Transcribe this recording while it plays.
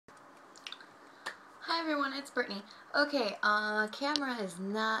everyone, it's Brittany. Okay, camera is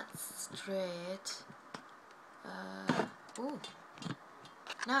not straight. Ooh.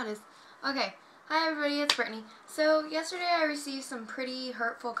 Now it is. Okay, hi everybody, it's Brittany. So, yesterday I received some pretty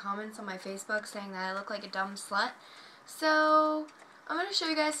hurtful comments on my Facebook saying that I look like a dumb slut. So, I'm going to show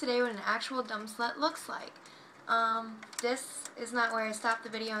you guys today what an actual dumb slut looks like. This is not where I stop the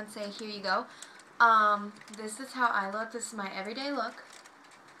video and say, here you go. This is how I look. This is my everyday look.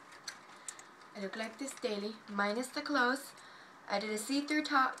 I look like this daily, minus the clothes. I did a see-through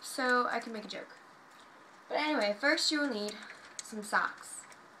top so I can make a joke. But anyway, first you will need some socks.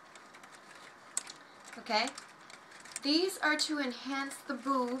 Okay? These are to enhance the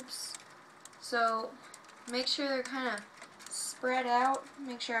boobs, so make sure they're kind of spread out.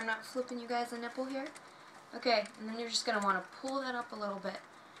 Make sure I'm not flipping you guys a nipple here. Okay, and then you're just going to want to pull that up a little bit.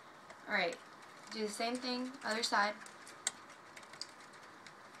 Alright, do the same thing, other side.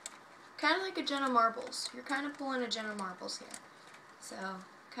 Kind of like a Jenna Marbles. You're kind of pulling a Jenna Marbles here. So,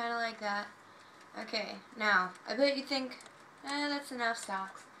 kind of like that. Okay, now, I bet you think, that's enough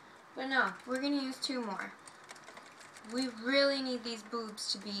socks. But no, we're going to use two more. We really need these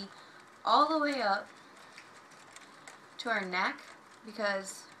boobs to be all the way up to our neck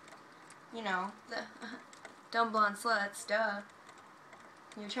because, you know, the dumb blonde sluts, duh.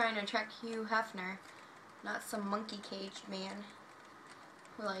 You're trying to attract Hugh Hefner, not some monkey caged man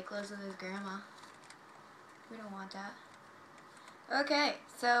who like lives with his grandma. We don't want that. Okay,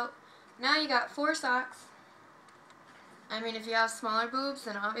 so now you got 4 socks. I mean, if you have smaller boobs,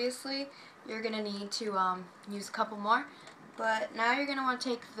 then obviously you're going to need to use a couple more. But now you're going to want to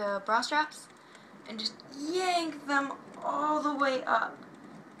take the bra straps and just yank them all the way up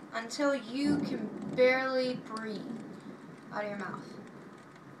until you can barely breathe out of your mouth.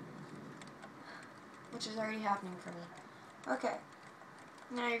 Which is already happening for me. Okay.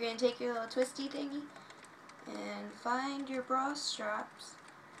 Now you're going to take your little twisty thingy and find your bra straps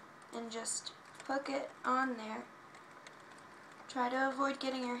and just hook it on there. Try to avoid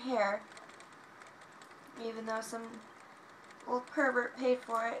getting your hair. Even though some old pervert paid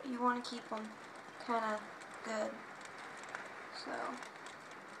for it, you want to keep them kind of good. So,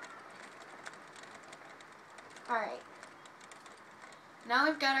 alright. Now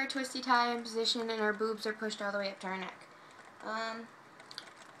we've got our twisty tie in position and our boobs are pushed all the way up to our neck.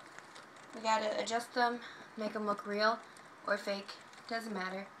 We gotta adjust them, make them look real or fake, doesn't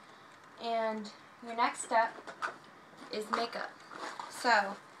matter. And your next step is makeup.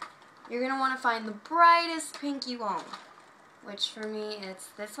 So, you're gonna want to find the brightest pink you own, which for me it's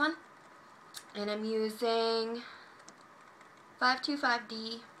this one. And I'm using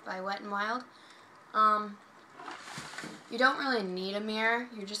 525D by Wet n Wild. You don't really need a mirror.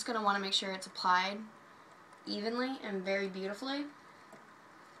 You're just going to want to make sure it's applied evenly and very beautifully.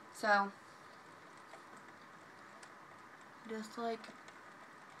 So, just like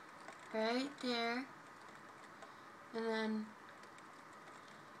right there, and then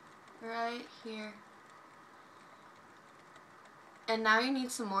right here. And now you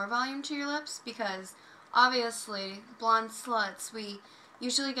need some more volume to your lips because obviously blonde sluts, we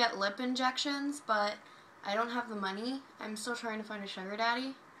usually get lip injections, but I don't have the money. I'm still trying to find a sugar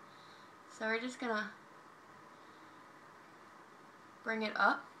daddy. So we're just gonna bring it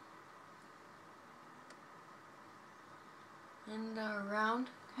up and around,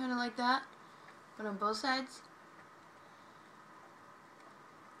 kind of like that, but on both sides.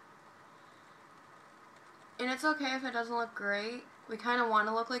 And it's okay if it doesn't look great. We kind of want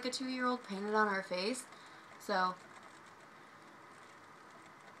to look like a 2-year-old painted on our face. So,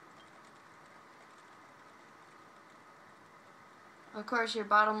 of course, your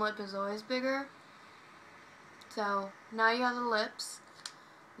bottom lip is always bigger. So, now you have the lips.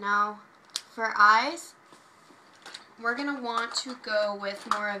 Now, for eyes, we're going to want to go with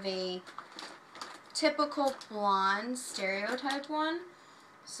more of a typical blonde stereotype one.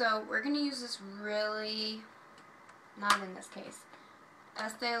 So, we're going to use this really, not in this case,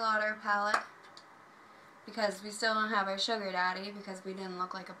 Estee Lauder palette. Because we still don't have our sugar daddy because we didn't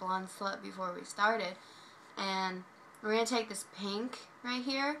look like a blonde slut before we started. And we're going to take this pink right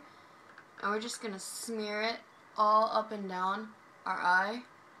here and we're just going to smear it all up and down our eye.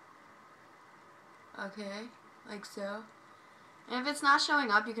 Okay, like so. And if it's not showing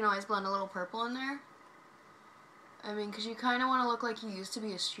up, you can always blend a little purple in there. I mean, because you kind of want to look like you used to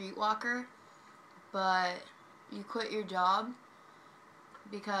be a streetwalker, but you quit your job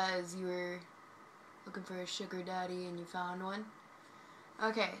because you were looking for a sugar daddy and you found one.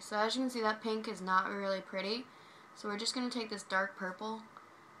 Okay, so as you can see, that pink is not really pretty. So we're just going to take this dark purple.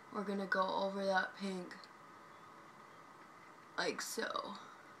 We're going to go over that pink. Like so.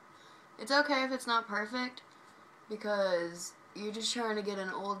 It's okay if it's not perfect, because you're just trying to get an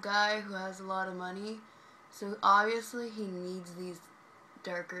old guy who has a lot of money. So obviously he needs these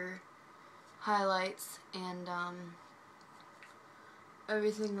darker highlights and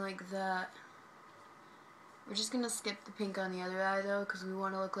everything like that. We're just gonna skip the pink on the other eye though, because we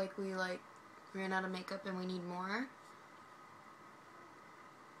want to look like we ran out of makeup and we need more.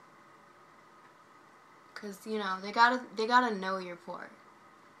 Because, you know, they gotta know you're poor.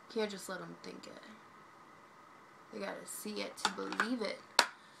 You can't just let them think it. They gotta see it to believe it.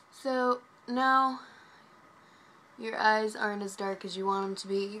 So now your eyes aren't as dark as you want them to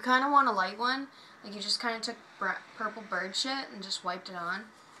be. You kind of want a light one. Like, you just kind of took purple bird shit and just wiped it on.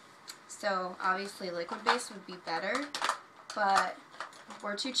 So obviously liquid base would be better, but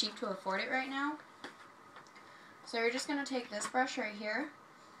we're too cheap to afford it right now. So you're just gonna take this brush right here,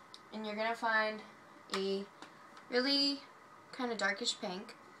 and you're gonna find a really kind of darkish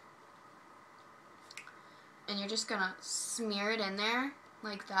pink, and you're just gonna smear it in there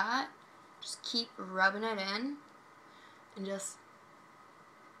like that. Just keep rubbing it in, and just,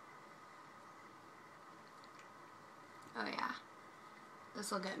 oh yeah,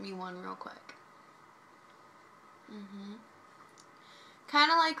 this will get me one real quick. Kind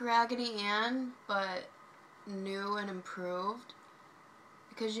of like Raggedy Ann, but new and improved,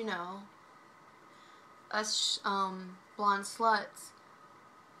 because, you know, us blonde sluts,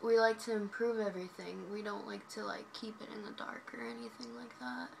 we like to improve everything. We don't like to keep it in the dark or anything like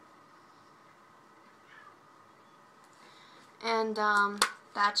that. And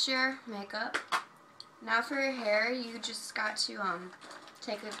that's your makeup. Now for your hair, you just got to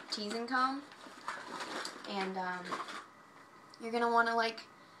take a teasing comb, and you're gonna want to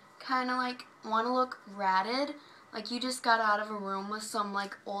kind of want to look ratted, like you just got out of a room with some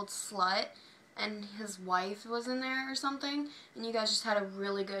old slut and his wife was in there or something, and you guys just had a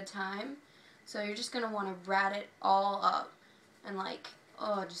really good time. So you're just gonna want to rat it all up and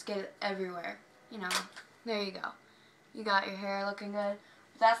just get it everywhere. You know, there you go. You got your hair looking good.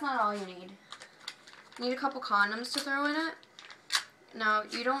 But that's not all you need. You need a couple condoms to throw in it. Now,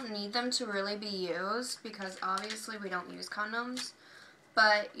 you don't need them to really be used, because obviously we don't use condoms,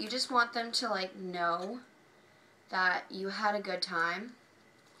 but you just want them to know that you had a good time,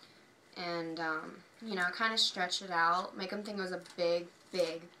 and you know, kind of stretch it out, make them think it was a big,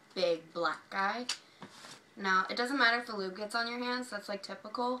 big, big black guy. Now, it doesn't matter if the lube gets on your hands, that's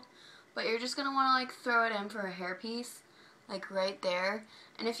typical, but you're just going to want to throw it in for a hairpiece, right there.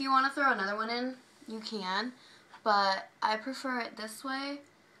 And if you want to throw another one in, you can, but I prefer it this way.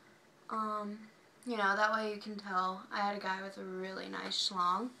 You know, that way you can tell I had a guy with a really nice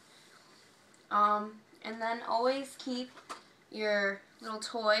schlong. And then always keep your little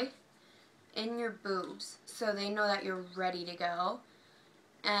toy in your boobs so they know that you're ready to go.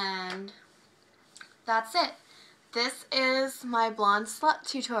 And that's it. This is my blonde slut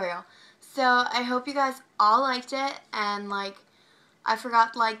tutorial. So I hope you guys all liked it, and I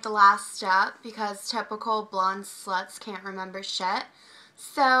forgot the last step, because typical blonde sluts can't remember shit.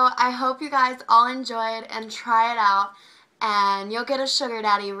 So I hope you guys all enjoyed and try it out, and you'll get a sugar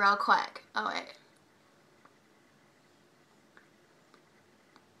daddy real quick. Oh wait.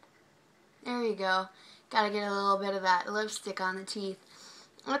 There you go. Gotta get a little bit of that lipstick on the teeth.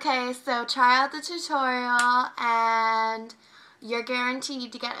 Okay, so try out the tutorial, and you're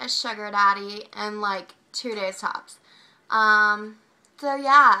guaranteed to get a sugar daddy in 2 days tops. So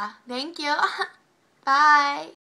yeah, thank you. Bye.